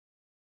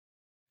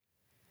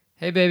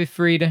Hey, baby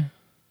Frida.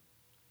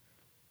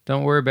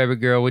 Don't worry, baby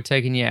girl. We're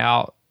taking you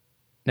out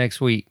next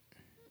week.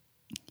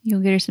 You'll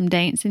get her some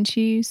dancing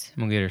shoes. I'm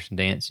going to get her some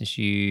dancing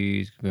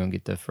shoes. We're going to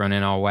get the front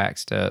end all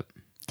waxed up.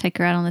 Take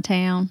her out on the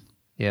town.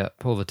 Yeah,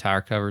 pull the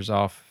tire covers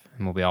off,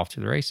 and we'll be off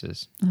to the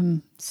races.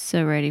 I'm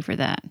so ready for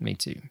that. Me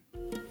too.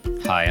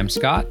 Hi, I'm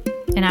Scott.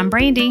 And I'm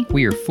Brandy,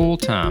 We are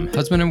full-time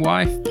husband and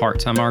wife,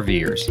 part-time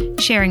RVers.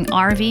 sharing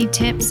RV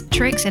tips,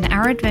 tricks, and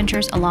our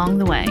adventures along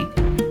the way.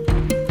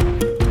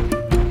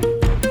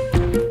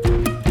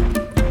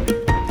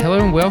 Hello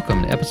and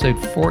welcome to episode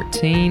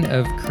 14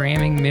 of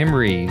Cramming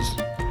Memories.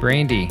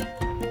 Brandy,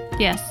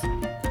 Yes.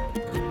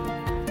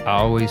 I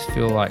always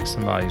feel like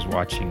somebody's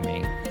watching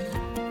me,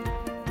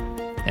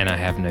 and I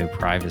have no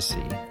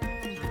privacy.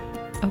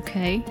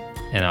 Okay.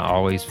 And I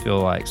always feel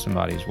like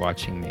somebody's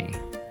watching me.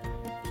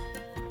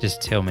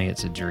 Just tell me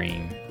it's a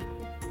dream.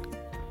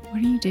 What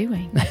are you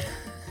doing?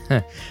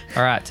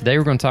 All right, today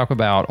we're going to talk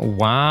about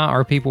why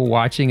are people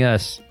watching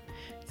us?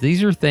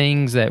 These are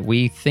things that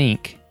we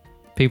think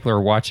people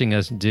are watching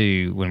us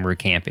do when we're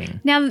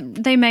camping. Now,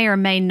 they may or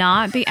may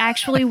not be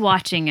actually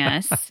watching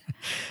us,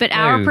 but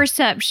our No.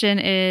 perception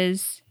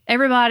is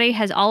everybody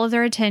has all of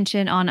their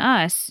attention on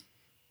us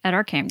at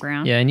our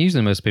campground. Yeah, and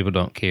usually most people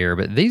don't care,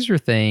 but these are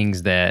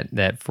things that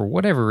for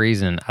whatever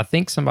reason, I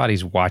think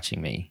somebody's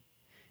watching me.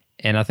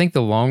 And I think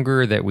the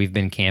longer that we've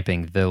been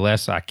camping, the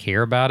less I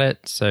care about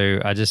it.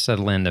 So I just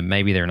settle into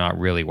maybe they're not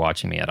really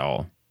watching me at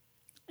all.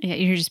 Yeah,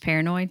 you're just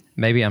paranoid.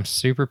 Maybe I'm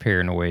super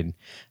paranoid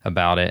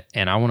about it,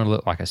 and I want to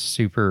look like a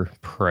super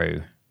pro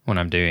when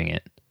I'm doing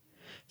it.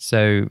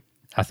 So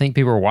I think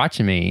people are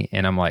watching me,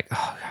 and I'm like,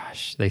 oh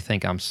gosh, they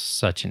think I'm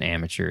such an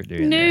amateur at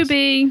doing this.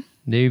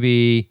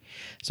 Newbie.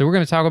 So we're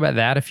going to talk about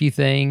that, a few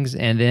things,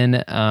 and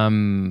then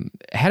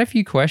had a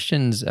few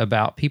questions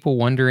about people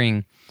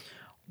wondering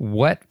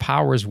what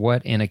powers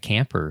what in a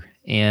camper.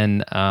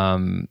 And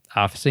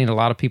I've seen a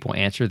lot of people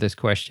answer this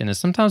question, and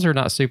sometimes they're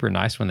not super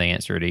nice when they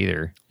answer it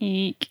either.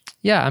 Eek.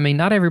 Yeah, I mean,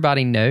 not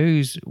everybody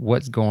knows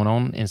what's going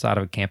on inside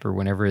of a camper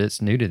whenever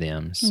it's new to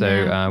them.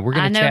 So No. we're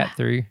going I to know- chat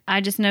through. I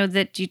just know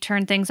that you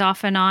turn things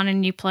off and on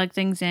and you plug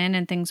things in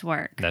and things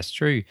work. That's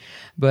true.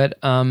 But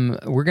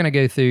we're going to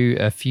go through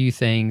a few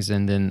things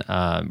and then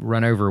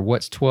run over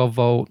what's 12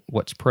 volt,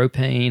 what's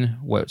propane,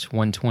 what's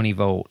 120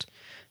 volt.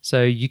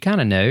 So you kind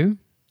of know.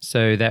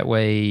 So that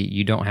way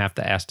you don't have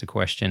to ask the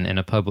question in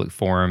a public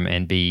forum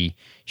and be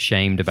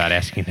shamed about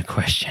asking the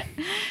question.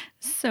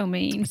 So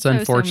mean. It's So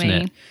unfortunate,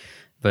 mean.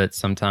 but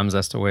sometimes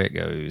that's the way it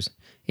goes.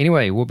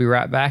 Anyway, we'll be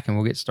right back and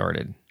we'll get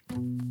started.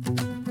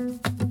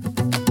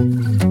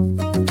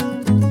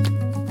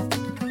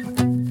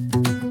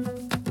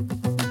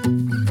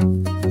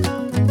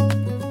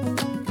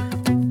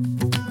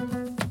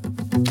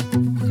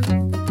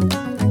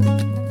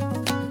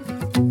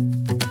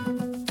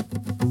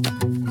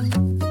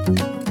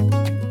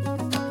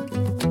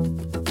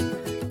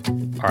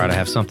 All right, I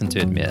have something to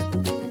admit.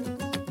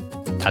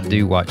 I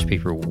do watch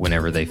people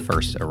whenever they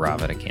first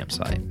arrive at a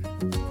campsite.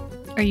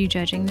 Are you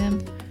judging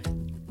them?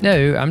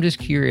 No, I'm just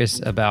curious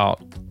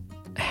about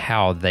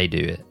how they do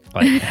it.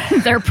 Like,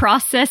 Their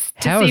process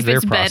to how see is if their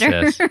it's better.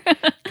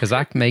 process? Because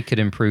I could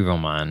improve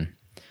on mine.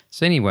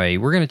 So anyway,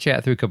 we're going to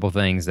chat through a couple of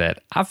things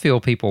that I feel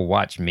people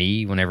watch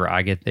me whenever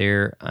I get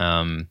there.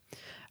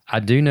 I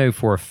do know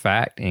for a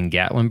fact in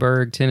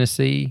Gatlinburg,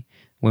 Tennessee,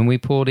 when we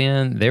pulled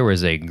in, there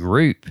was a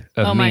group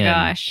of Oh my men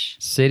gosh.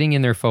 sitting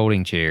in their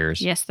folding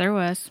chairs Yes, there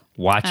was.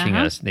 watching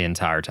us the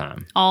entire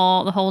time,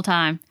 The whole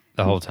time.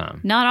 the whole time.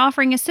 Not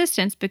offering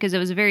assistance because it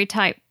was a very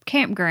tight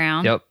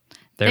campground. Yep.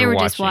 They were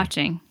just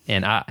watching.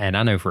 And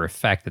I know for a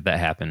fact that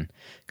happened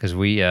because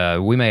we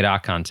made eye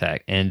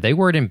contact and they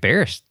weren't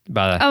embarrassed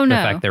by Oh, the no.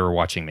 fact they were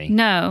watching me.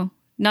 No,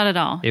 not at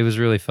all. It was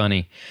really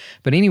funny.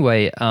 But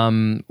anyway,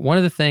 one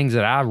of the things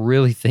that I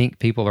really think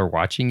people are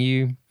watching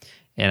you,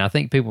 and I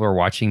think people are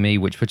watching me,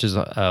 which puts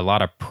a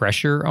lot of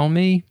pressure on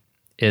me,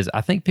 is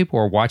I think people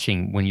are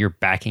watching when you're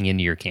backing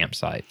into your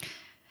campsite.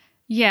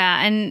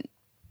 Yeah, and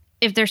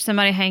if there's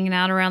somebody hanging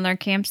out around their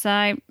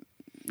campsite,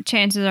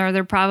 chances are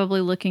they're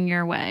probably looking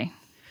your way.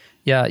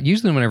 Yeah,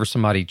 usually whenever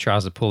somebody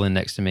tries to pull in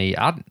next to me,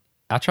 I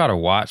try to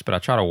watch, but I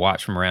try to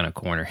watch from around a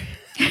corner.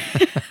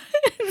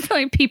 It's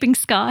like peeping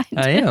Scott.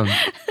 I am.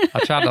 I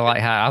try to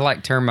I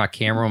turn my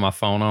camera on my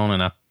phone on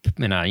and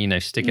I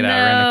stick it out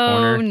around the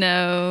corner.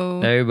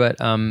 No.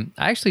 But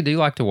I actually do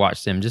like to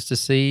watch them just to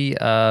see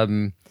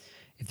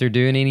if they're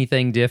doing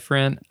anything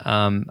different.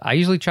 I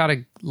usually try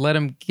to let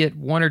them get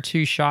one or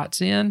two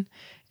shots in,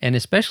 and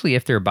especially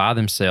if they're by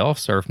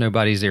themselves or if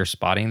nobody's there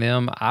spotting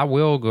them, I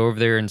will go over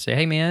there and say,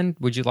 "Hey, man,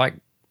 would you like,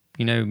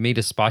 me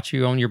to spot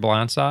you on your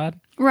blind side?"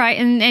 Right,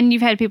 and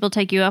you've had people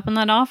take you up on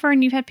that offer,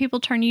 and you've had people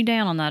turn you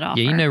down on that offer.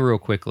 Yeah, you know real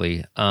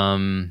quickly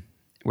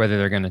whether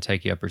they're going to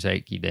take you up or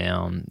take you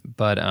down.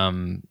 But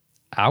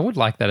I would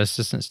like that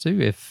assistance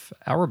too if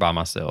I were by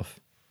myself.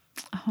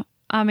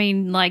 I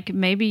mean, like,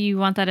 maybe you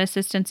want that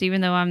assistance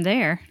even though I'm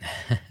there.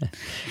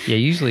 Yeah,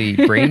 usually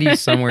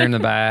Brandy's somewhere in the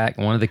back.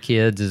 One of the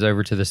kids is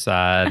over to the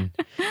side.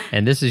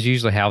 And this is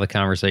usually how the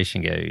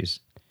conversation goes.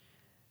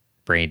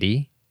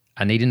 Brandy,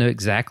 I need to know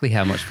exactly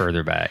how much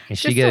further back. And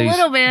she Just a goes,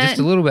 little bit. just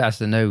a little bit. I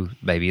said, no,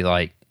 baby,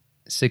 like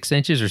 6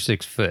 inches or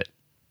 6 foot.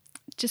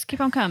 Just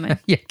keep on coming.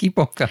 Yeah, keep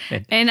on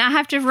coming. And I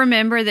have to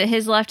remember that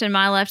his left and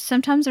my left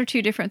sometimes are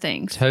two different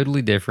things.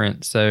 Totally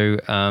different. So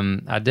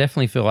I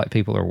definitely feel like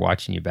people are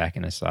watching you back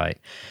in a sight.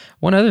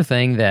 One other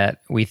thing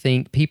that we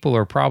think people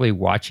are probably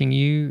watching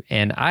you,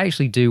 and I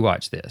actually do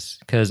watch this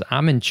because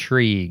I'm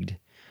intrigued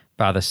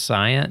by the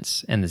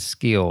science and the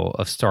skill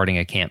of starting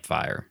a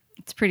campfire.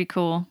 It's pretty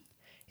cool.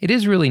 It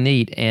is really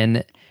neat,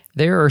 and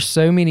there are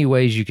so many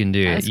ways you can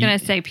do it. I was going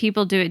to say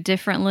people do it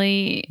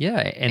differently. Yeah,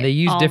 and they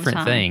use all the different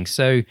time. things.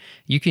 So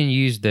you can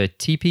use the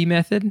teepee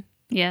method.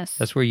 Yes.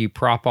 That's where you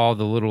prop all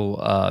the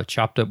little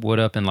chopped up wood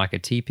up in like a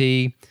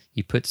teepee.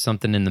 You put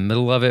something in the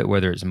middle of it,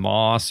 whether it's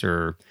moss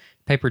or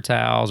paper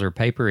towels or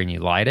paper, and you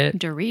light it.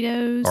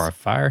 Doritos. Or a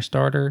fire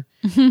starter.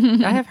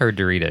 I have heard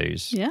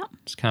Doritos. Yeah.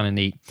 It's kind of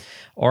neat.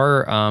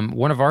 Or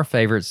one of our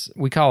favorites,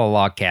 we call a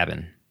log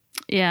cabin.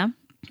 Yeah.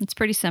 It's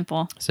pretty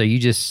simple. So you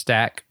just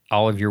stack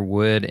all of your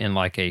wood in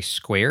like a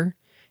square,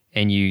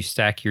 and you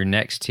stack your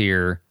next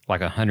tier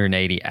like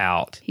 180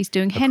 out. He's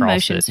doing hand across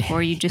motions it.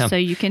 for you just so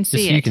you can Just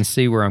see so it. you can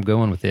see where I'm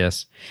going with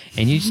this.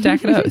 And you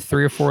stack it up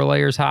 3 or 4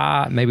 layers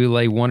high, maybe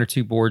lay 1 or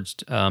 2 boards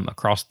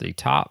across the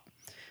top,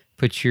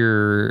 put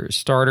your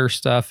starter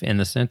stuff in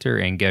the center,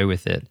 and go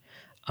with it.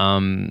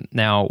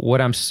 Now,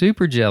 what I'm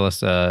super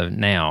jealous of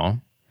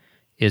now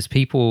is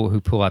people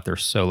who pull out their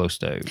solo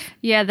stove.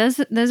 Yeah, those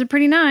are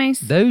pretty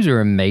nice. Those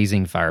are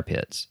amazing fire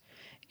pits.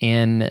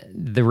 And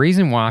the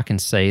reason why I can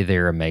say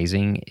they're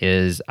amazing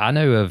is I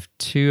know of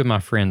 2 of my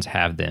friends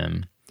have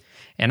them.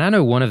 And I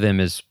know one of them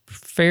is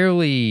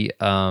fairly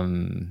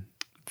good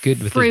with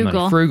his Frugal.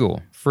 money.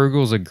 Frugal.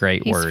 Frugal's a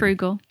great He's word.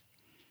 frugal.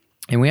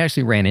 And we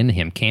actually ran into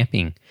him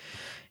camping,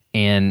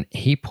 and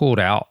he pulled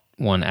out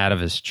one out of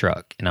his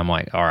truck. And I'm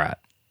like, all right,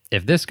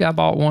 if this guy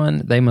bought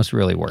one, they must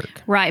really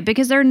work. Right,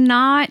 because they're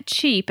not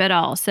cheap at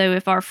all. So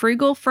if our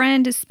frugal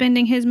friend is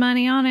spending his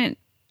money on it,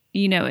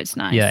 you know it's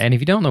nice. Yeah, and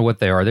if you don't know what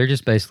they are, they're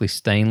just basically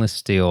stainless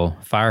steel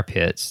fire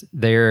pits.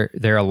 They're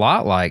a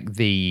lot like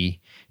the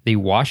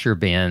washer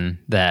bin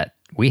that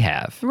we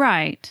have.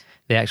 Right.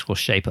 The actual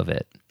shape of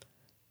it.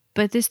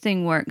 But this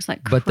thing works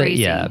like But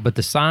crazy. but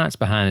the science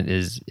behind it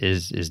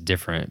is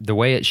different. The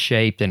way it's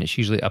shaped, and it's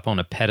usually up on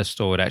a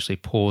pedestal, it actually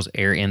pulls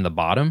air in the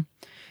bottom,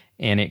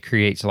 and it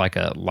creates like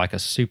a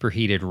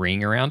superheated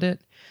ring around it.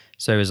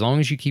 So as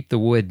long as you keep the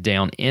wood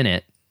down in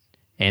it,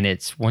 and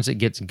once it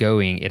gets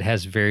going, it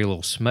has very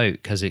little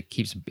smoke because it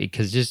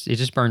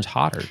just burns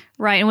hotter.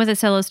 Right, and with a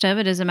solo stove,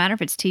 it doesn't matter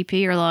if it's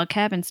TP or log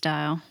cabin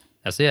style.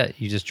 That's it.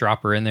 You just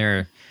drop her in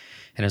there,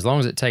 and as long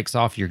as it takes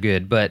off, you're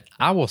good. But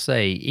I will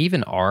say,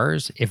 even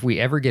ours, if we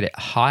ever get it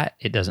hot,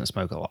 it doesn't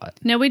smoke a lot.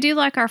 No, we do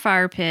like our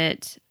fire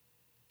pit,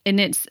 and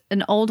it's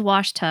an old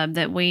wash tub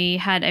that we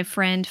had a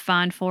friend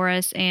find for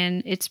us,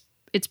 and it's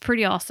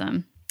pretty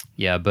awesome.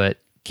 Yeah, but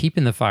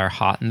keeping the fire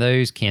hot in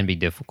those can be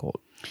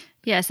difficult.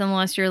 Yes,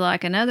 unless you're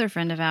like another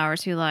friend of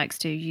ours who likes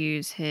to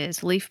use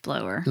his leaf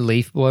blower.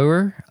 Leaf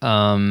blower.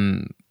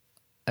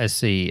 Let's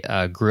see,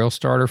 grill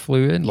starter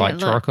fluid, Yeah, like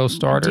look, charcoal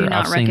starter. do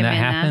not I've seen that recommend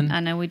happen. I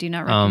know we do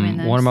not recommend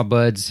those. One of my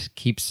buds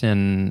keeps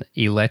an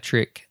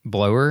electric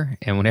blower,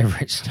 and whenever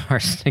it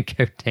starts to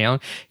go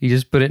down, you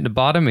just put it in the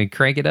bottom and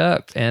crank it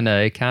up, and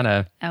it kind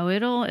of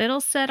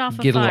it'll set off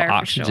a get a fire little for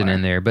oxygen sure.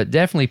 in there. But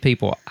definitely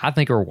people, I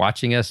think, are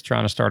watching us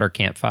trying to start our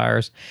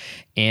campfires,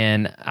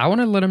 and I want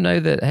to let them know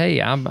that,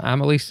 hey, I'm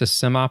at least a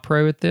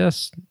semi-pro at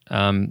this.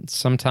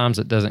 Sometimes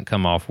it doesn't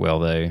come off well,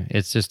 though.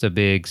 It's just a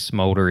big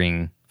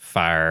smoldering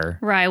fire.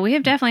 Right, we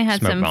have definitely had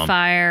Smoke some bomb.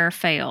 fire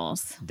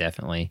fails.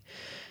 Definitely.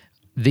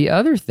 The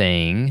other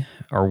thing,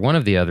 or one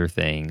of the other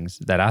things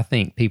that I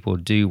think people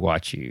do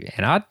watch you,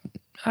 and I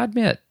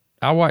admit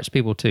I watch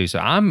people too. So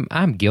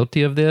I'm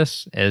guilty of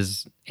this,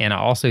 and I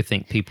also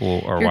think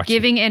people are You're watching.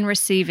 giving and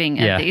receiving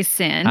Yeah. of these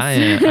sins. I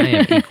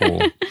am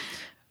equal.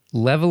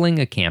 Leveling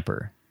a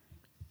camper.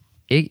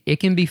 It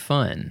can be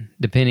fun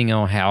depending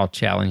on how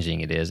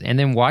challenging it is. And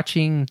then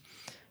watching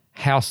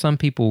how some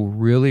people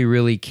really,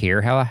 really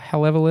care how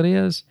level it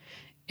is,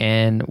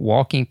 and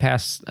walking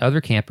past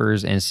other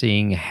campers and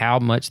seeing how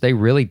much they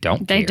really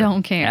don't care. They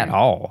don't care. At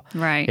all.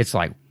 Right. It's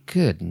like,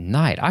 good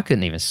night. I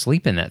couldn't even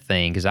sleep in that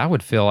thing because I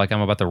would feel like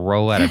I'm about to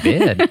roll out of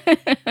bed.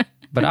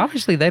 But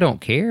obviously they don't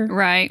care.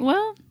 Right.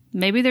 Well,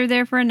 maybe they're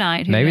there for a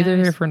night. Who Maybe they're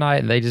knows? there for a night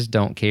and they just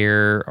don't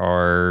care,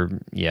 or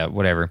yeah,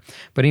 whatever.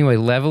 But anyway,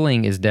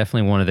 leveling is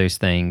definitely one of those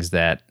things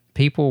that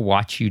people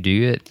watch you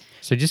do it.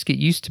 So just get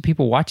used to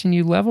people watching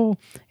you level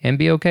and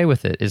be okay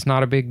with it. It's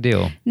not a big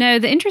deal. No,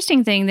 the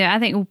interesting thing that I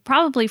think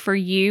probably for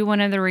you,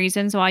 one of the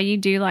reasons why you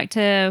do like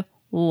to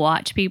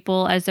watch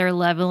people as they're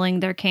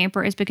leveling their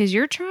camper is because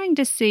you're trying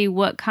to see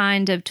what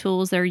kind of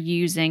tools they're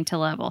using to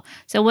level.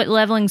 So what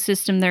leveling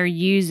system they're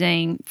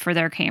using for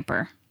their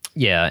camper.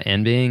 Yeah,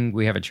 and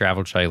we have a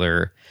travel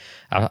trailer.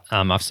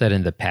 I've said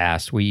in the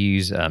past, we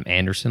use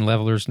Anderson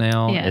levelers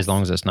now, Yes. as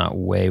long as it's not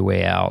way,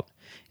 way out.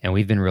 and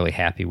we've been really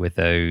happy with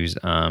those.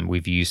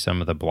 We've used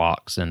some of the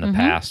blocks in the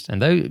past,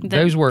 and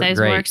those work great. Those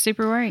work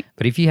super great.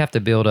 But if you have to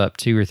build up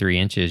 2 or 3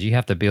 inches, you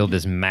have to build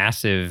this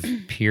massive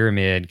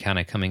pyramid kind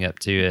of coming up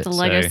to it. The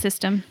Lego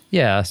system.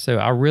 Yeah, so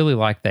I really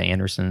like the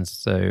Andersons.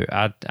 So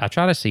I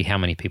try to see how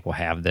many people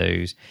have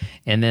those,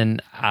 and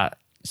then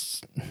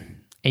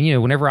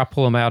whenever I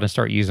pull them out and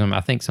start using them,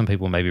 I think some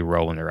people may be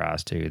rolling their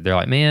eyes too. They're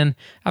like, "Man,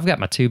 I've got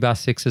my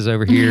 2x6s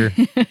over here.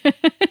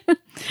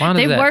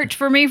 They worked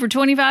for me for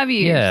 25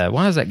 years. Yeah,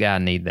 why does that guy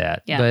need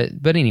that?" Yeah.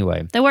 But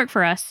anyway, they work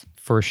for us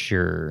for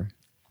sure.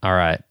 All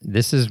right,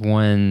 this is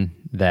one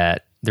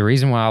that the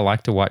reason why I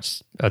like to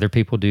watch other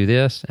people do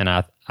this, and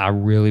I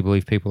really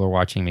believe people are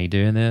watching me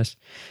doing this,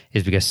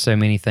 is because so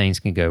many things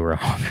can go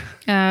wrong.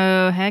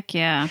 Oh, heck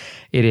yeah.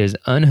 It is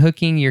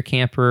unhooking your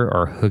camper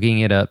or hooking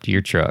it up to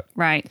your truck.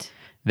 Right.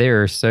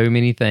 There are so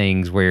many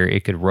things where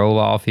it could roll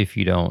off if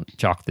you don't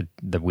chock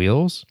the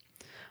wheels.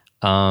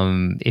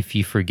 If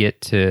you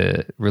forget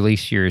to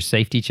release your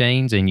safety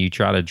chains and you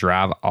try to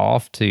drive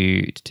off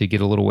to get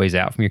a little ways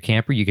out from your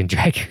camper, you can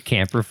drag your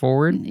camper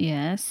forward.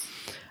 Yes.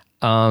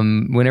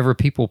 Whenever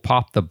people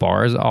pop the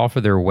bars off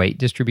of their weight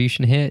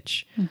distribution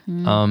hitch,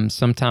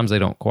 sometimes they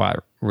don't quite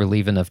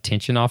relieve enough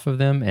tension off of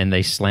them, and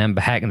they slam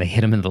back and they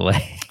hit them in the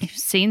leg. You've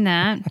seen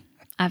that.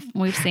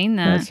 We've seen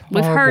that. That's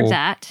We've heard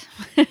that.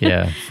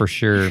 Yeah, for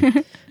sure.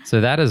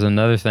 So that is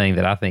another thing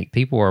that I think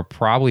people are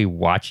probably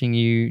watching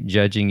you,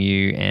 judging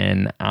you,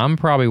 and I'm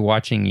probably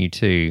watching you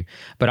too.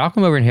 But I'll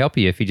come over and help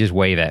you if you just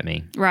wave at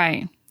me.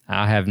 Right.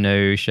 I have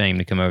no shame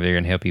to come over there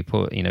and help you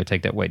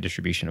take that weight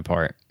distribution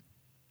apart.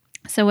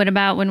 So what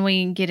about when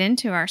we get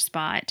into our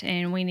spot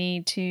and we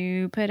need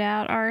to put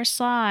out our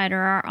slide or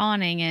our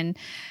awning and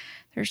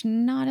there's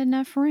not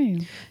enough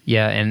room?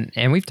 Yeah,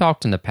 and we've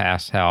talked in the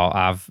past how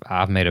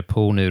I've made a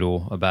pool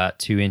noodle about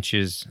 2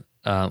 inches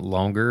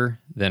longer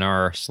than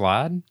our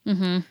slide,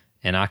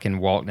 and I can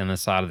walk down the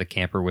side of the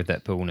camper with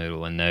that pool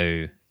noodle and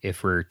know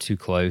if we're too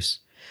close.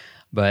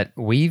 But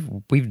we've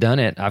done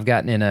it. I've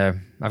gotten in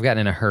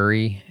a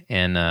hurry,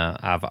 and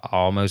I've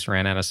almost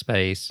ran out of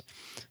space.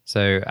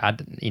 So I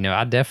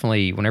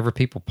definitely, whenever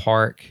people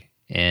park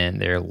and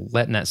they're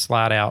letting that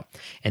slide out,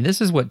 and this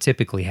is what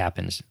typically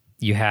happens.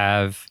 You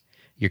have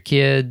your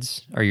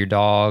kids or your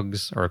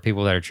dogs or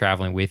people that are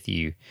traveling with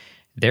you.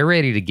 They're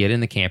ready to get in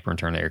the camper and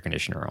turn the air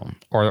conditioner on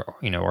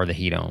or the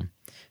heat on.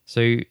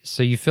 So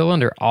you feel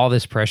under all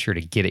this pressure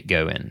to get it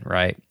going,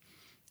 right?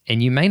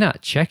 And you may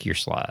not check your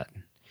slide.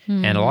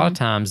 And a lot of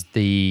times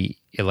the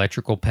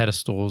electrical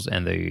pedestals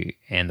and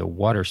the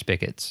water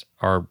spigots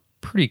are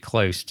pretty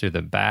close to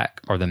the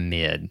back or the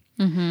mid.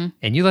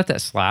 And you let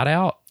that slide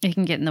out, it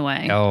can get in the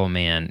way. Oh,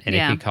 man. And it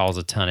can cause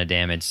a ton of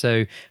damage.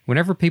 So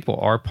whenever people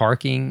are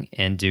parking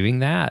and doing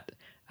that,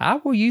 I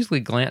will usually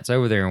glance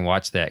over there and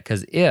watch that.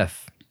 Because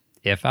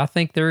if I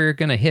think they're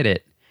going to hit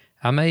it,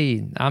 I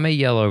may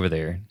yell over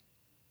there.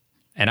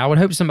 And I would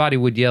hope somebody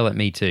would yell at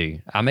me too.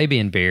 I may be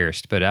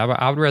embarrassed, but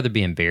I would rather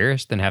be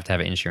embarrassed than have to have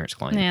an insurance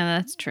claim. Yeah,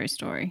 that's a true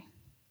story.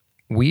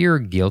 We are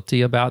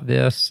guilty about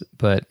this,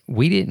 but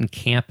we didn't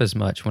camp as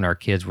much when our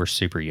kids were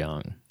super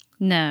young.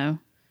 No.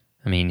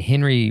 I mean,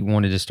 Henry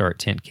wanted to start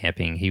tent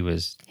camping. He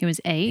was 8?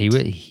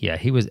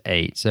 He was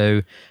 8.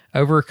 So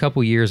over a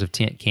couple years of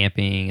tent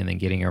camping and then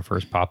getting our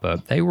first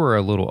pop-up, they were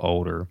a little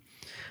older.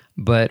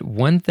 But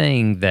one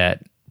thing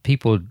that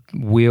people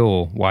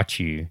will watch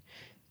you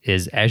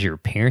is as you're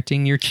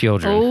parenting your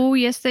children. Oh,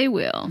 yes, they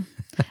will.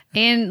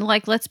 And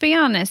let's be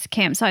honest,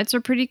 campsites are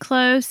pretty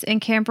close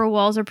and camper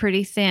walls are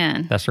pretty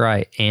thin. That's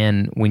right.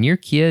 And when your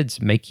kids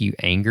make you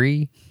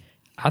angry,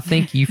 I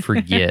think you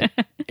forget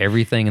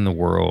everything in the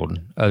world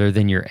other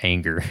than your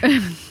anger.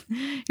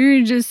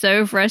 You're just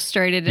so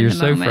frustrated in the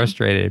moment. You're so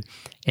frustrated.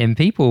 And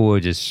people will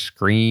just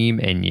scream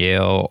and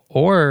yell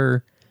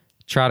or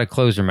try to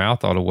close their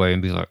mouth all the way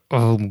and be like,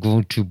 "Oh, I'm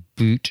going to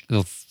beat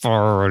the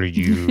fire out of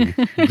you.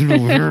 Get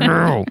over here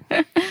now."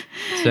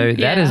 So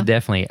that is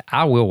definitely,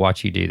 I will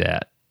watch you do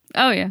that.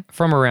 Oh, yeah.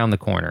 From around the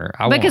corner.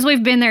 Because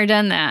we've been there,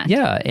 done that.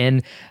 Yeah.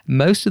 And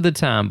most of the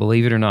time,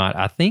 believe it or not,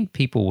 I think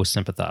people will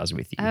sympathize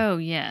with you. Oh,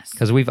 yes.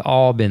 Because we've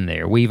all been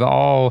there.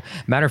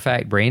 Matter of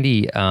fact,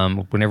 Brandy,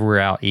 whenever we're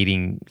out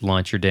eating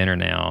lunch or dinner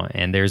now,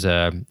 and there's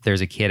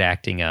a kid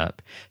acting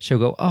up, she'll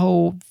go,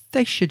 "Oh,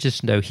 they should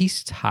just know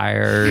he's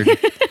tired."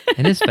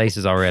 And his face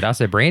is all red. I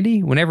said,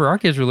 "Brandy, whenever our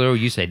kids were little,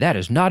 you say, that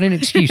is not an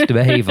excuse to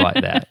behave like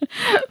that."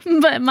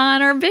 But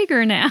mine are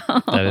bigger now.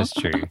 That is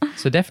true.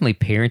 So definitely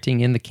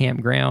parenting in the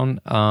campground.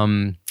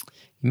 You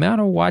might want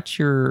to watch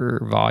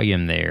your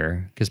volume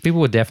there because people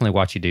would definitely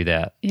watch you do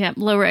that. Yeah,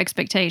 lower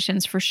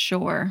expectations for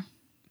sure.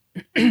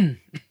 Kind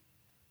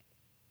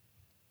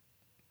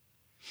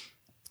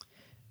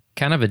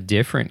of a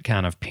different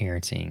kind of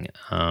parenting.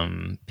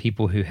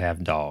 People who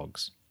have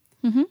dogs.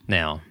 Mm-hmm.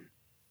 Now,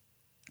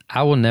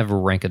 I will never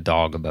rank a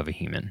dog above a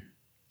human.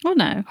 Well,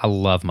 no. I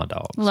love my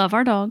dogs. Love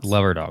our dogs.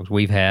 Love our dogs.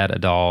 We've had a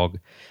dog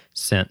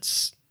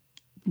since...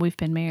 We've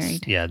been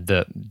married. Yeah,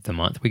 the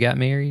month we got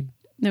married.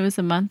 It was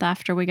a month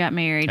after we got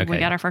married. Okay. We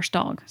got our first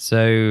dog.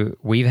 So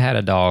we've had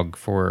a dog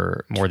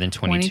for more than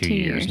 22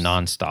 years,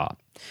 nonstop.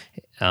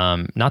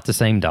 Not the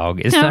same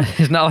dog. It's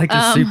not like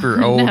the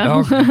super old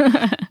no.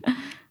 dog.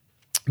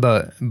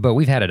 But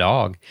we've had a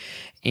dog,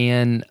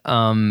 and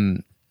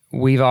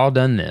we've all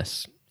done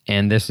this,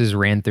 and this has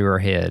ran through our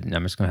head. And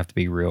I'm just gonna have to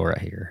be real right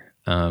here.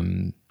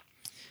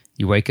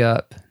 You wake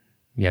up,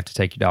 you have to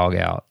take your dog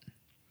out,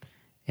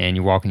 and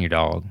you're walking your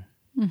dog,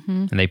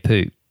 and they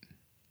poop,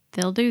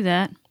 They'll do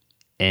that.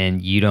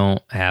 and you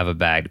don't have a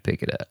bag to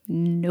pick it up,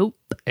 Nope.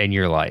 and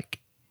you're like,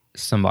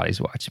 somebody's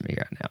watching me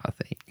right now, I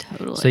think.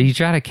 Totally. So you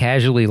try to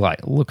casually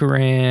look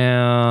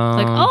around.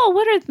 like, oh,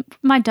 what are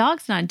my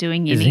dog's not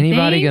doing Is anything?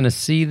 anybody going to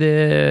see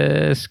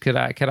this? Could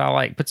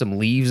I put some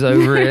leaves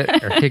over it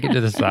or kick it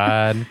to the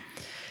side?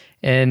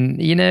 And,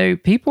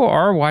 people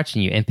are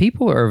watching you, and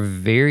people are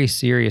very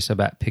serious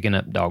about picking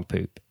up dog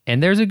poop.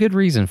 And there's a good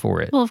reason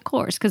for it. Well, of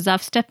course, because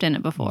I've stepped in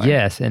it before.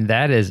 Yes, and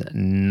that is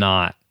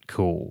not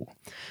cool.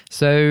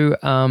 So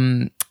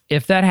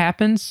if that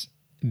happens,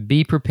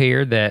 be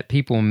prepared that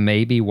people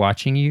may be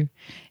watching you.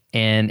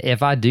 And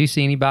if I do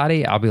see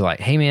anybody, I'll be like,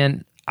 hey,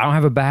 man, I don't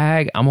have a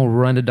bag. I'm going to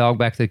run the dog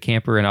back to the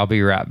camper, and I'll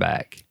be right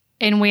back.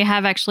 And we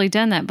have actually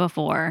done that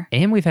before.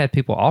 And we've had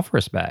people offer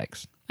us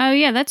bags. Oh,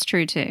 yeah, that's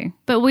true, too.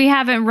 But we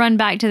haven't run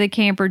back to the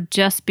camper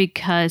just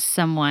because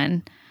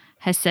someone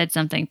has said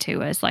something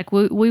to us. Like,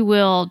 we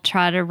will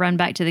try to run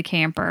back to the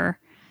camper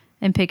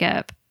and pick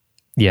up.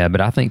 Yeah,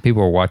 but I think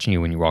people are watching you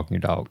when you're walking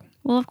your dog,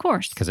 Well, of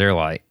course. because they're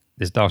like,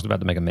 this dog's about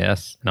to make a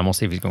mess, and I'm going to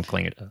see if he's going to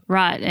clean it up.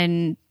 Right.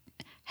 And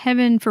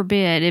heaven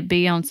forbid it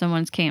be on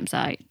someone's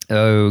campsite.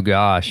 Oh,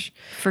 gosh.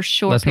 For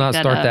sure. Let's not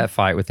start that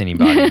fight with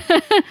anybody.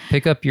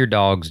 Pick up your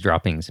dog's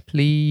droppings,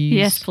 please.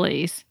 Yes,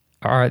 please.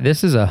 All right,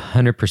 this is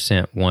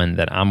 100% one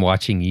that I'm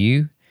watching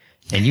you,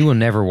 and you will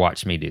never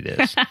watch me do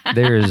this.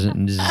 There is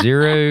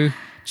zero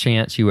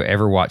chance you will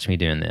ever watch me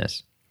doing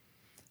this.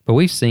 But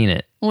we've seen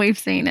it, We've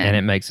seen it. and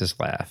it makes us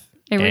laugh.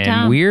 Every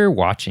time. We're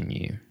watching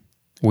you.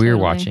 We're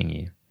Totally. watching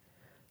you.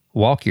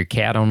 Walk your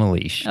cat on a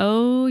leash.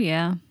 Oh,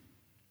 yeah.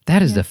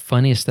 That is the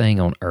funniest thing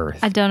on earth.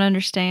 I don't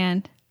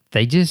understand.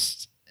 They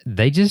just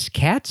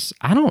cats,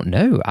 I don't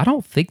know. I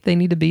don't think they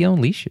need to be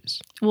on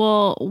leashes.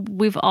 Well,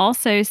 we've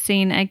also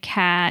seen a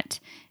cat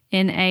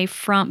in a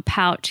front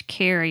pouch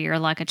carrier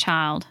like a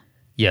child.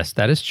 Yes,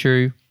 that is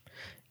true.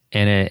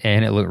 And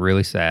it looked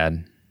really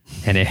sad.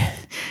 And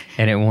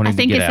it wanted I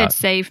think to it get said out.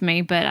 save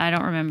me, but I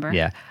don't remember.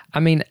 Yeah. I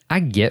mean,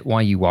 I get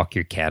why you walk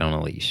your cat on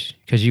a leash,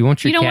 because you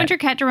want your You don't cat, want your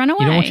cat to run away.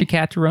 you don't want your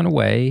cat to run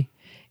away.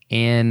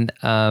 And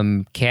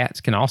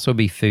cats can also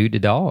be food to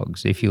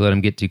dogs if you let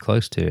them get too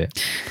close to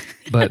it.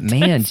 But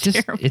man, it's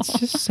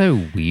just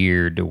so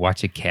weird to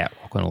watch a cat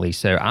walk on a leash.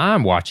 So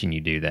I'm watching you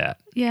do that.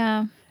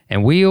 Yeah.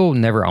 And we'll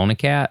never own a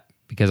cat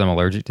because I'm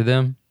allergic to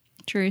them.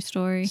 True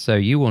story. So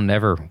you will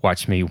never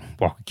watch me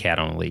walk a cat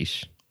on a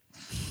leash.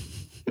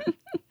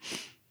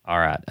 All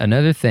right.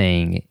 Another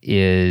thing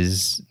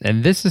is,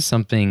 and this is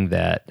something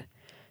that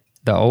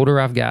the older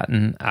I've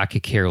gotten, I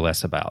could care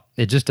less about.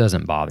 It just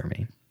doesn't bother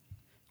me.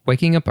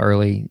 Waking up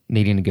early,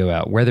 needing to go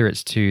out, whether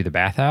it's to the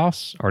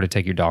bathhouse or to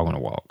take your dog on a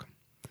walk.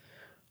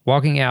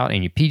 Walking out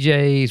in your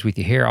PJs with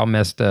your hair all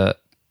messed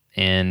up,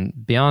 and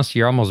be honest,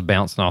 you're almost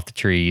bouncing off the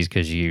trees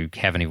because you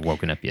haven't even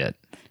woken up yet.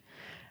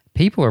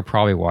 People are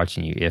probably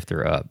watching you if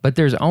they're up, but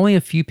there's only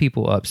a few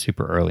people up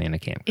super early in a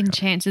campground. And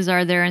chances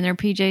are they're in their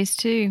PJs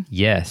too.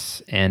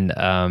 Yes, and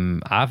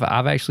I've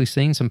actually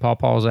seen some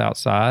pawpaws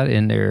outside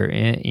in their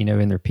in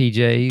their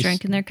PJs,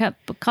 Drinking their cup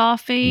of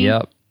coffee.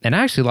 Yep, and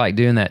I actually like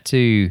doing that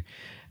too.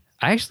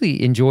 I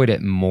actually enjoyed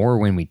it more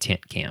when we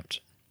tent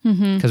camped,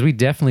 because we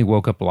definitely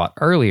woke up a lot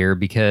earlier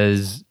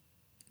because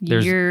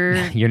You're you're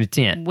in a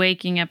tent.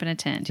 waking up in a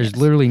tent. There's yes.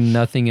 literally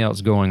nothing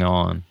else going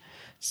on.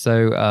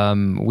 So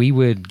we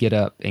would get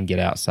up and get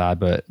outside,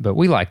 but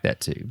we like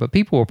that too. But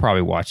people are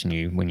probably watching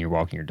you when you're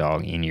walking your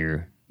dog in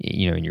your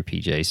in your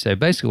PJs. So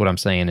basically, what I'm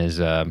saying is,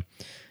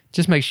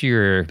 just make sure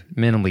you're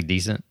minimally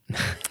decent.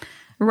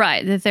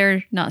 Right, that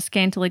they're not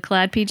scantily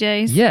clad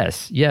PJs.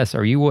 Yes,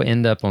 or you will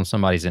end up on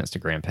somebody's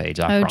Instagram page.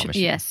 I promise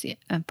you. Yes, yeah,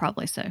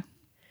 probably so.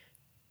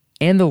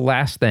 And the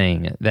last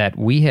thing that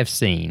we have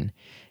seen,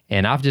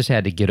 and I've just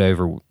had to get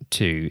over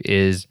to,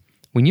 is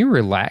when you're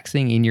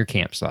relaxing in your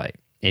campsite,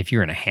 if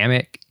you're in a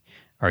hammock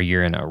or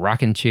you're in a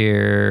rocking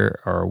chair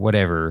or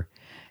whatever,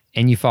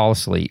 and you fall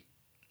asleep,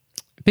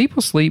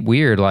 people sleep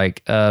weird.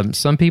 Like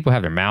some people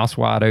have their mouths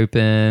wide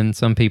open.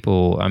 Some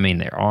people,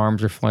 their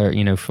arms are flailing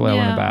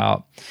Yeah.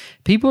 about.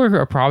 People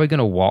are probably going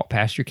to walk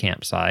past your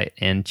campsite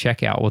and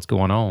check out what's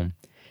going on.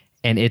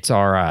 And it's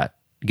all right.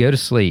 Go to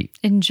sleep.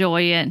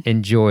 Enjoy it.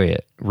 Enjoy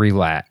it.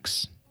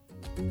 Relax.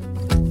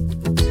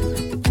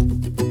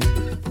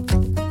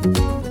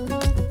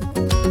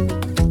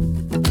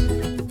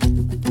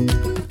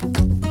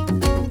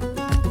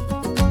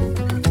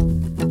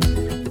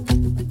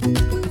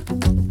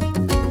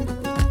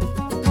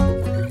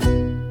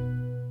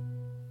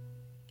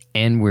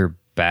 And we're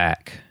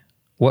back.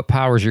 What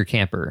powers your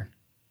camper?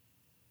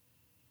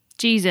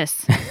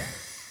 Jesus.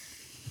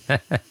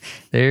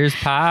 There's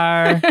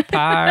power.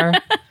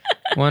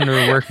 Wonder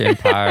working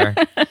power.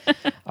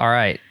 All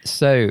right.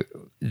 So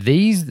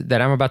these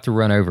that I'm about to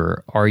run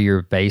over are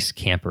your base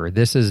camper.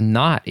 This is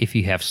not if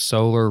you have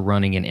solar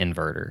running an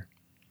inverter.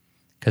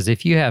 Because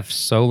if you have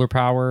solar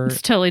power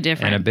It's totally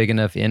different. and a big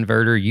enough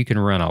inverter, you can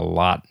run a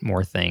lot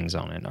more things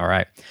on it. All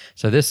right.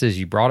 So this is,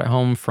 you brought it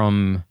home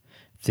from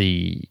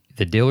the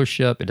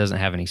dealership. It doesn't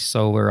have any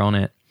solar on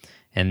it.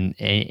 And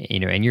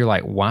you're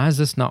like, why is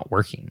this not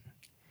working?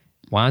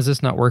 Why is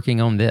this not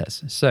working on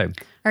this? So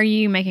Are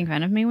you making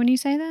fun of me when you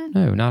say that?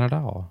 no, not at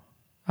all.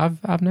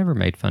 I've never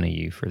made fun of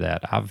you for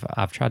that.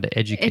 I've tried to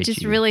educate you. It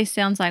just really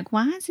sounds like,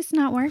 why is this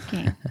not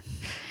working?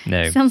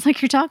 No. Sounds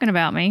like you're talking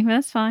about me, but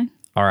that's fine.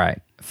 All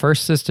right.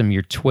 First system,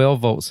 your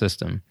 12-volt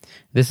system.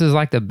 This is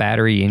like the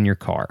battery in your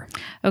car.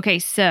 Okay,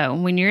 so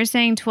when you're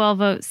saying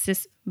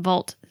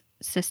 12-volt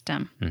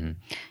system,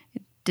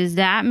 does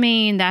that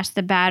mean that's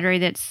the battery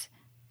that's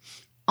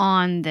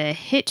on the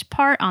hitch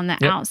part on the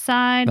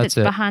outside that's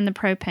it. behind the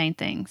propane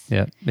things?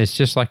 Yep. It's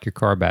just like your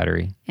car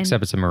battery,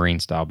 except it's a marine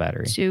style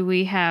battery. Do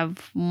we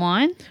have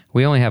one?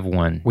 We only have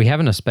one. We have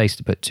enough space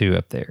to put two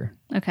up there.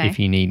 Okay. If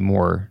you need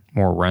more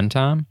run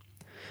time.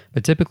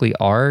 But typically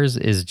ours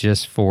is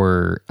just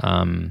for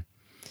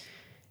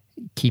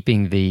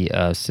keeping the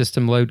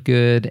system load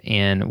good.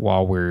 And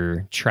while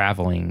we're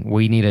traveling,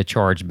 we need a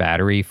charged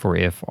battery for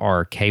if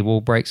our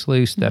cable breaks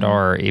loose, that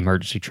our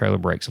emergency trailer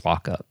brakes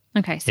lock up.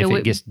 Okay, so if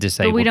it gets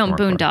disabled. But we don't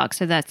from our car. boondock,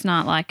 so that's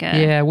not like a...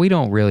 Yeah, we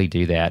don't really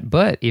do that.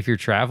 But if you're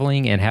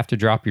traveling and have to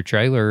drop your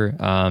trailer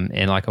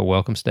in like a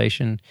welcome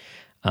station,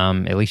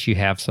 at least you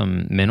have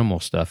some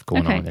minimal stuff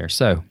going on there.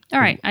 So, all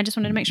right, I just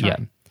wanted to make sure. Yeah.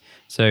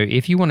 So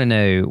if you want to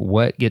know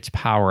what gets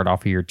powered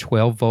off of your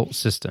 12-volt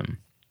system,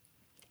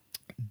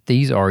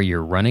 these are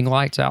your running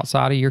lights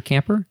outside of your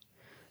camper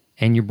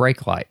and your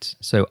brake lights.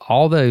 So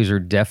all those are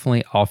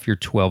definitely off your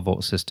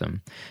 12-volt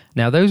system.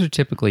 Now, those are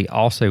typically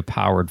also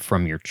powered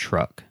from your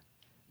truck,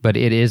 but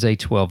it is a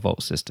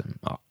 12-volt system.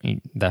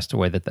 That's the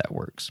way that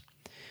works.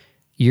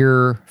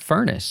 Your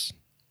furnace,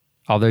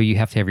 although you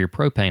have to have your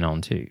propane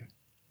on too,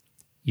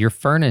 your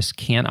furnace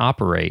can't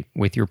operate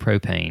with your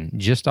propane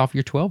just off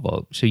your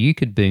 12-volt. So you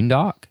could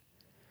boondock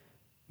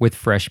with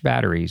fresh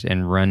batteries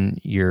and run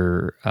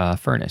your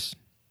furnace.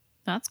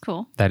 That's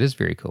cool. That is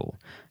very cool.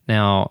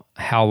 Now,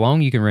 how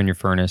long you can run your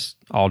furnace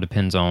all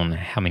depends on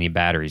how many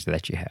batteries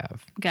that you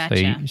have.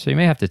 Gotcha. So you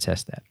may have to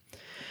test that.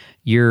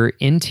 Your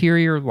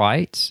interior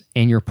lights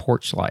and your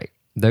porch light,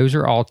 those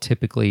are all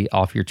typically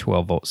off your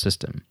 12-volt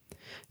system.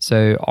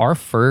 So our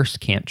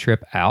first camp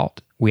trip out,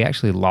 we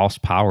actually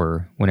lost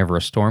power whenever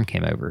a storm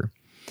came over.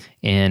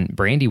 And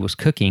Brandy was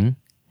cooking,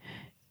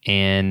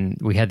 and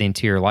we had the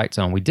interior lights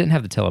on. We didn't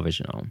have the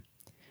television on.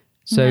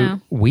 So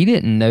we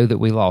didn't know that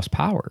we lost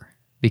power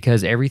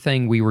because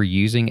everything we were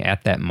using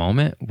at that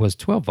moment was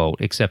 12-volt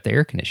except the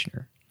air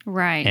conditioner.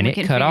 Right. And we it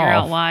couldn't cut figure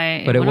off, out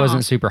why but it went wasn't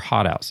off. super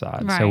hot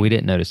outside. Right. So we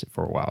didn't notice it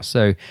for a while.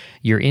 So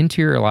your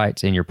interior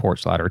lights and your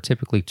porch light are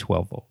typically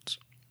 12 volts.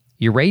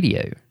 Your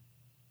radio,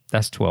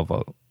 that's 12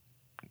 volt.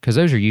 Because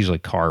those are usually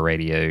car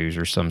radios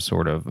or some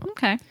sort of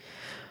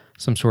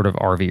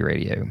RV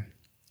radio.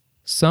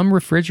 Some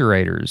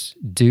refrigerators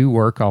do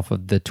work off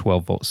of the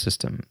 12-volt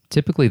system.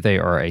 Typically, they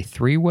are a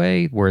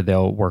three-way where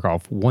they'll work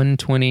off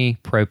 120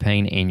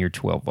 propane and your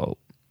 12-volt.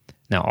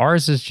 Now,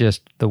 ours is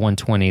just the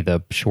 120,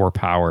 the shore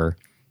power,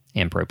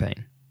 and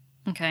propane.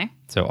 Okay.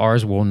 So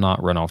ours will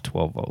not run off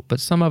 12-volt, but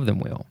some of them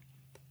will.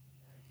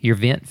 Your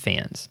vent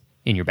fans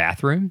in your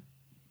bathroom,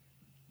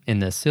 in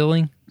the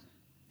ceiling,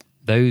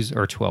 those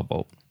are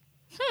 12-volt.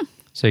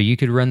 So you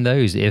could run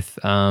those if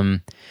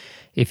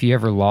you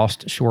ever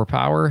lost shore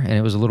power and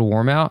it was a little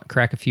warm out,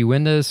 crack a few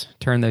windows,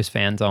 turn those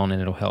fans on, and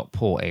it'll help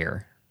pull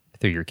air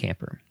through your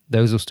camper.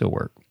 Those will still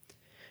work.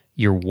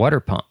 Your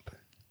water pump,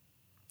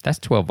 that's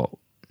 12-volt.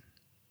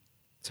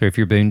 So if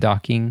you're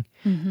boondocking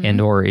and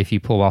or if you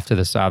pull off to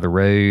the side of the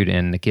road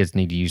and the kids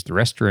need to use the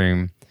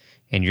restroom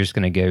and you're just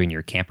going to go in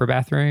your camper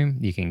bathroom,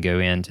 you can go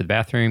into the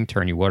bathroom,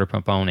 turn your water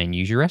pump on, and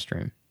use your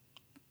restroom.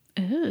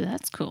 Ooh,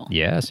 that's cool.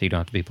 Yeah, so you don't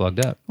have to be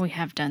plugged up. We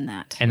have done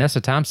that. And that's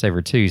a time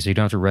saver too, so you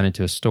don't have to run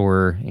into a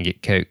store and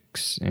get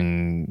Cokes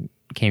and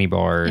candy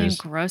bars. And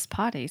gross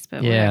potties,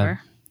 but whatever.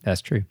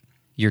 That's true.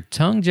 Your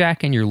tongue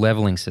jack and your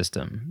leveling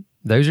system,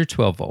 those are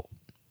 12-volt.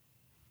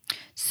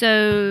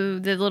 So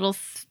the little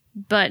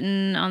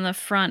button on the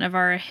front of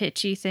our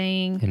hitchy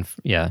thing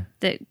And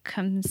that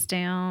comes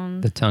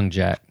down. the tongue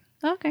jack.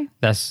 Okay.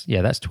 That's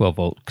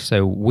 12-volt.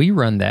 So we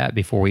run that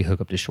before we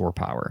hook up to shore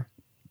power.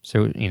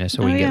 So, we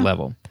can get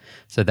level.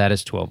 So that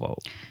is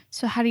 12-volt.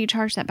 So how do you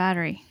charge that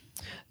battery?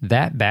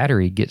 That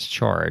battery gets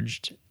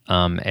charged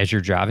as you're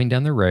driving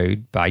down the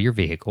road by your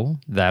vehicle.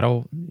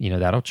 That'll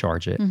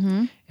charge it.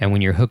 Mm-hmm. And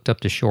when you're hooked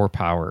up to shore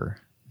power,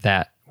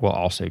 that will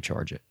also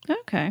charge it.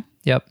 Okay.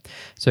 Yep.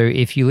 So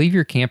if you leave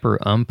your camper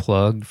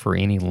unplugged for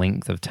any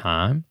length of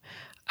time,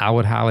 I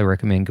would highly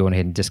recommend going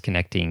ahead and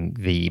disconnecting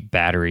the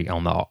battery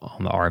on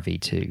the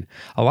RV too.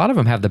 A lot of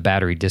them have the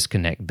battery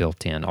disconnect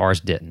built in. Ours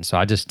didn't, so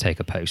I just take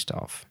a post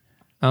off.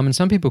 And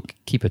some people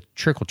keep a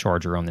trickle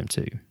charger on them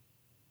too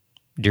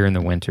during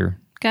the winter,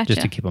 Gotcha.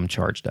 just to keep them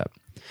charged up.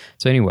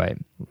 So anyway,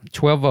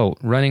 12-volt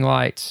running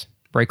lights,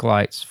 brake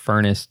lights,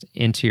 furnace,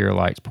 interior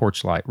lights,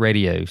 porch light,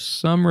 radio,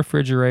 some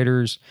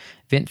refrigerators,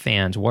 vent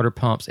fans, water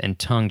pumps, and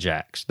tongue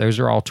jacks. Those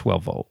are all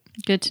 12 volt.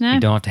 Good to know. You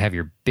don't have to have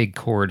your big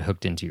cord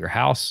hooked into your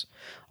house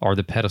or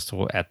the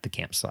pedestal at the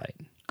campsite.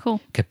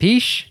 Cool.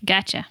 Capiche?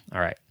 Gotcha. All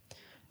right.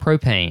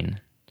 Propane.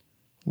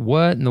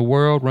 What in the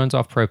world runs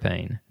off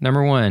propane?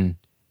 Number one,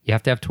 you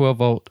have to have 12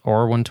 volt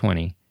or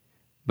 120,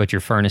 but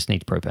your furnace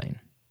needs propane.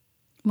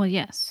 Well,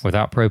 yes.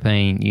 Without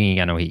propane, you ain't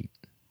got no heat.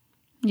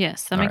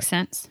 Yes, that makes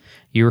sense.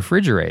 Your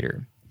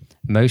refrigerator.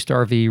 Most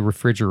RV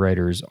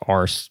refrigerators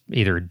are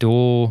either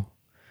dual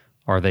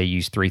or they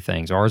use three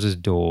things. Ours is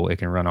dual. It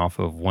can run off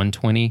of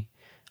 120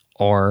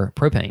 or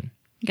propane.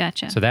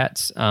 Gotcha. So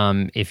that's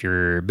if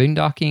you're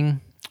boondocking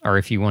or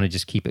if you want to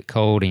just keep it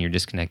cold and you're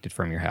disconnected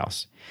from your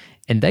house.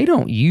 And they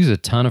don't use a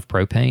ton of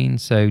propane,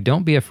 so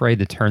don't be afraid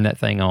to turn that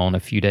thing on a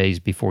few days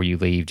before you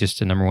leave just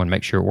to, number one,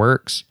 make sure it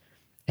works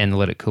and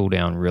let it cool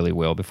down really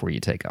well before you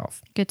take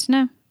off. Good to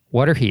know.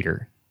 Water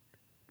heater.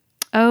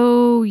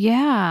 Oh,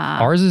 yeah.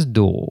 Ours is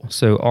dual,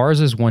 so ours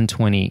is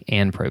 120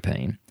 and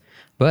propane.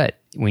 But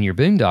when you're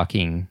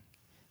boondocking,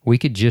 we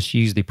could just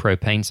use the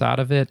propane side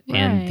of it,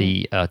 and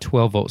the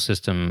 12-volt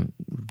system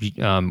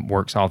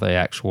works all the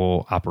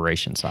actual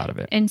operation side of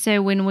it. And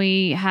so when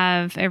we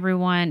have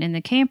everyone in the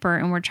camper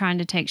and we're trying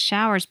to take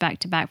showers back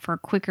to back for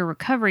quicker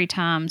recovery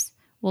times,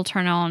 we'll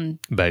turn on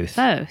Both.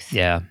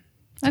 Yeah,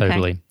 Okay.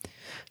 totally.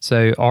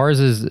 So ours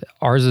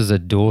is a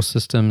dual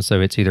system, so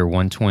it's either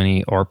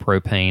 120 or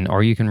propane,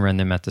 or you can run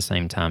them at the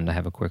same time to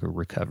have a quicker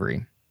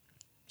recovery.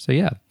 So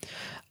yeah.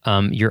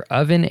 Your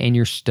oven and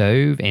your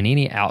stove and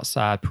any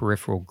outside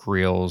peripheral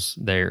grills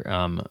there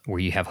where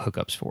you have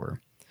hookups for,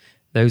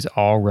 those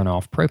all run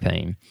off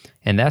propane.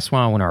 And that's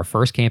why on our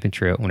first camping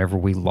trip, whenever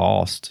we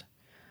lost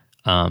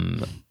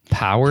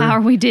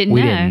power, we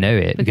didn't know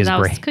it because I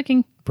was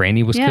cooking.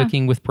 Brandy was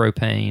cooking with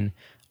propane.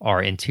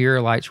 Our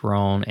interior lights were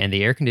on and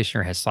the air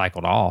conditioner has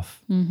cycled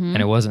off and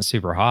it wasn't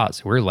super hot.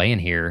 So we're laying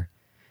here.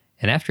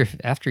 And after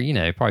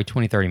probably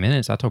 20, 30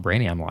 minutes, I told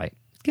Brandy, I'm like,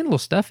 it's getting a little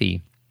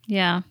stuffy.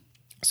 Yeah.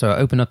 So I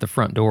open up the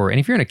front door, and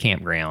if you're in a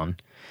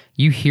campground,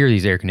 you hear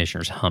these air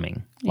conditioners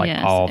humming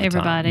all the time.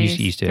 Everybody's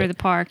used to through it. the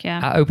park, yeah.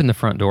 I opened the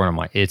front door, and I'm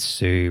like, it's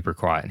super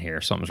quiet in here.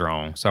 Something's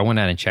wrong. So I went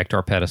out and checked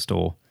our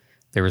pedestal.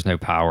 There was no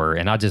power,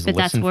 and I just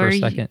listened for a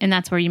second. And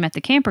that's where you met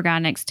the camper guy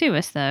next to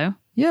us, though.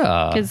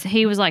 Yeah. Because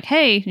he was like,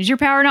 hey, is your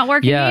power not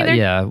working either?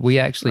 Yeah, we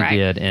actually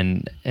did,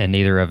 and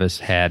neither of us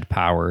had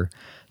power.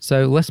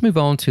 So let's move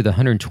on to the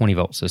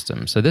 120-volt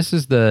system. So this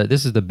is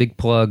the big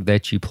plug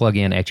that you plug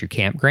in at your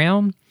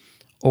campground,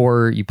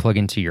 or you plug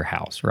into your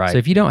house, right? So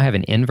if you don't have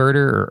an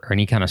inverter or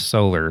any kind of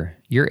solar,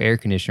 your air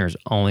conditioner is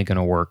only going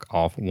to work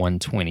off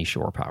 120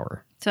 shore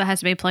power. So it has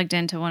to be plugged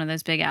into one of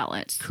those big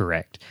outlets.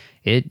 Correct.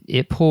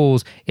 It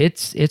pulls.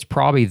 It's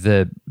probably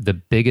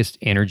the biggest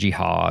energy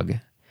hog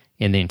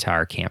in the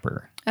entire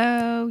camper.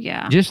 Oh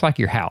yeah. Just like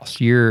your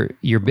house, your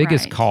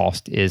biggest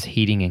cost is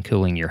heating and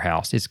cooling your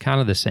house. It's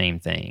kind of the same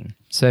thing.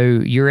 So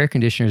your air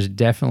conditioner is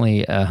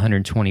definitely a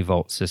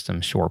 120-volt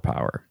system shore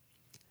power.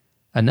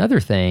 Another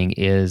thing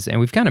is, and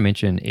we've kind of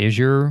mentioned, is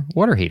your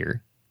water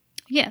heater.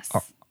 Yes.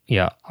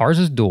 Yeah, ours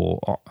is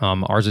dual.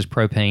 Ours is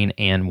propane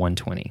and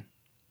 120.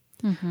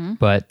 Mm-hmm.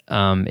 But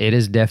it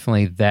is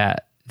definitely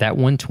that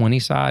 120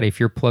 side. If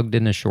you're plugged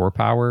into shore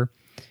power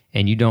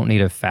and you don't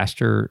need a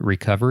faster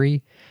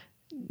recovery,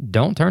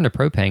 don't turn the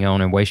propane on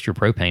and waste your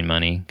propane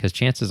money, because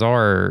chances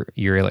are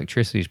your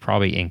electricity is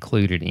probably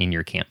included in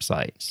your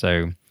campsite.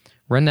 So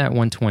run that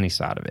 120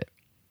 side of it.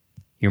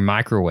 Your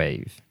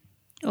microwave.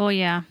 Oh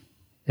yeah.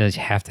 You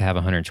have to have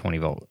 120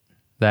 volt.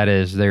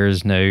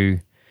 There's no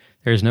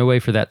way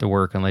for that to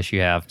work unless you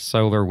have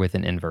solar with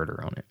an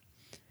inverter on it.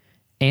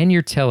 And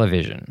your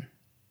television.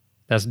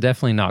 That's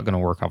definitely not going to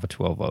work off a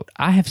 12 volt.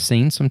 I have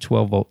seen some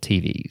 12 volt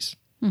TVs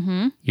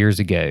years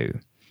ago,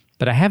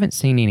 but I haven't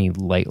seen any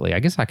lately. I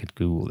guess I could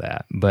Google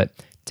that. But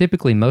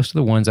typically most of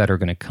the ones that are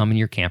going to come in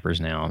your campers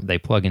now, they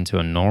plug into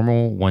a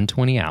normal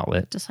 120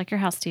 outlet. Just like your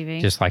house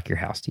TV. Just like your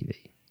house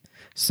TV.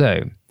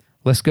 So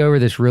let's go over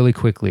this really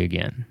quickly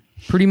again.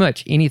 Pretty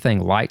much anything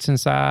lights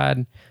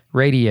inside,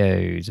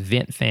 radios,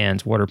 vent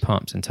fans, water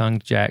pumps, and tongue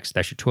jacks,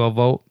 that's your 12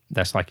 volt.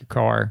 That's like your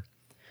car.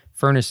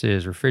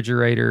 Furnaces,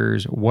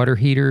 refrigerators, water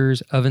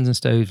heaters, ovens and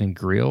stoves, and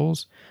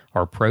grills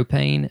are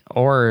propane,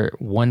 or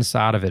one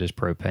side of it is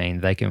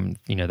propane. They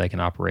can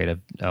operate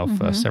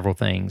off several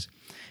things.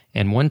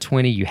 And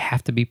 120, you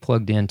have to be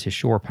plugged into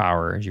shore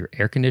power as your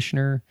air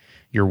conditioner,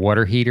 your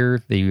water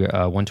heater, the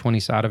 120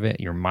 side of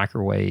it, your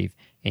microwave,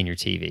 and your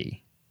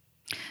TV.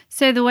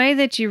 So the way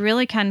that you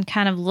really can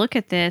kind of look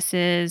at this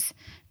is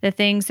the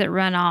things that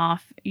run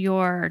off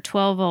your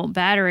 12-volt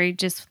battery,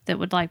 just that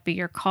would be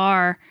your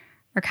car,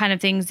 are kind of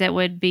things that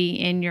would be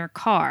in your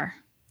car.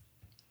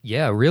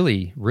 Yeah,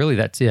 really,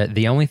 that's it.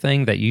 The only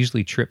thing that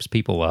usually trips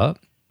people up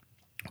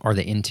are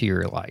the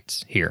interior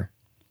lights here.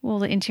 Well,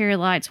 the interior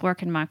lights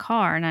work in my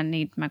car, and I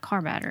need my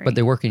car battery. But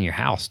they work in your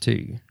house,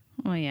 too.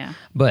 Well, yeah.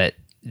 But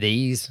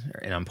these,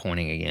 and I'm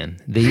pointing again,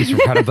 these are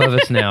right above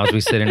us now as we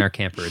sit in our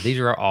camper. These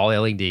are all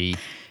LED,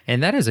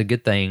 and that is a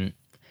good thing.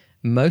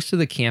 most of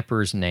the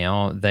campers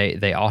now,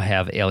 they all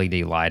have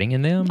LED lighting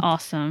in them.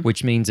 Awesome.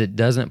 Which means it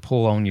doesn't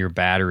pull on your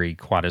battery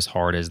quite as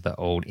hard as the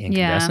old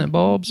incandescent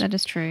bulbs. That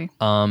is true.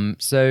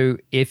 So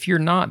if you're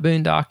not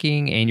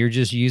boondocking and you're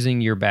just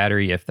using your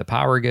battery if the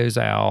power goes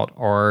out,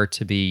 or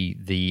to be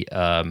the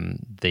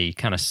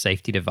kind of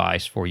safety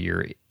device for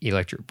your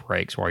electric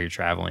brakes while you're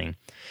traveling,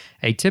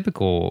 a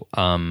typical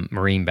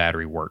marine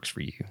battery works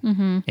for you.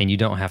 Mm-hmm. And you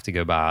don't have to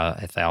go buy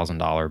a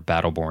 $1,000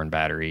 Battle-Born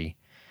battery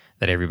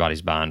that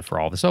everybody's buying for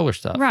all the solar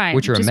stuff, Right.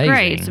 which are is amazing.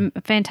 Great.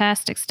 It's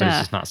fantastic But it's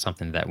stuff. just not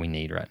something that we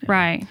need right now.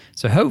 Right.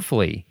 So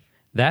hopefully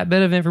that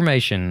bit of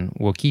information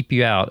will keep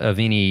you out of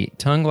any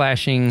tongue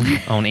lashing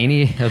on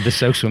any of the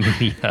social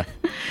media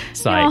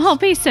sites. Oh,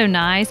 be so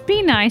nice.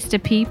 Be nice to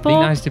people. Be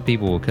nice to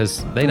people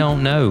because they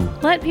don't know.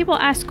 Let people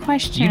ask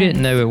questions. You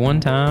didn't know at one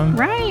time.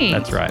 Right.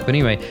 That's right. But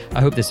anyway,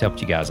 I hope this helped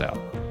you guys out.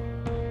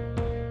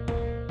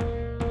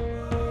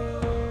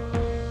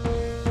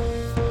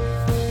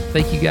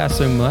 Thank you guys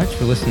so much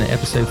for listening to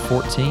episode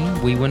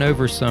 14. We went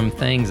over some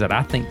things that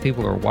I think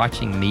people are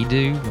watching me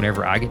do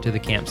whenever I get to the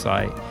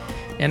campsite.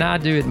 And I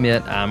do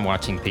admit I'm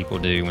watching people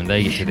do when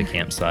they get to the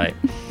campsite.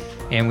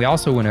 And we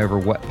also went over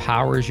what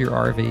powers your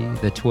RV,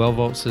 the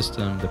 12-volt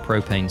system, the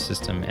propane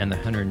system, and the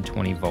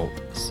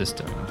 120-volt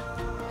system.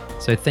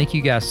 So thank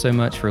you guys so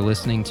much for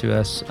listening to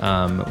us.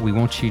 We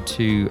want you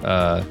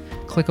to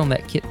click on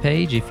that kit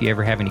page if you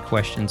ever have any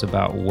questions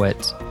about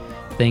what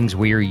things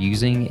we are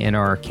using in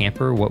our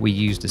camper, what we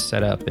use to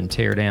set up and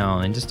tear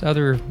down, and just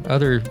other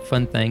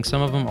fun things.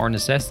 Some of them are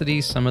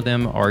necessities. Some of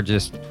them are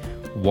just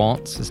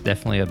wants. It's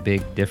definitely a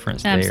big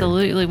difference there.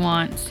 Absolutely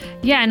wants.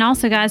 Yeah, and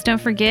also, guys,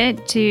 don't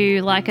forget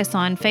to like us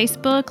on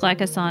Facebook,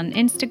 like us on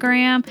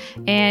Instagram,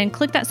 and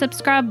click that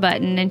subscribe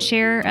button and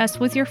share us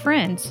with your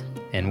friends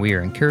And we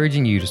are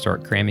encouraging you to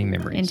start cramming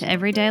memories into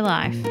everyday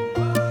life.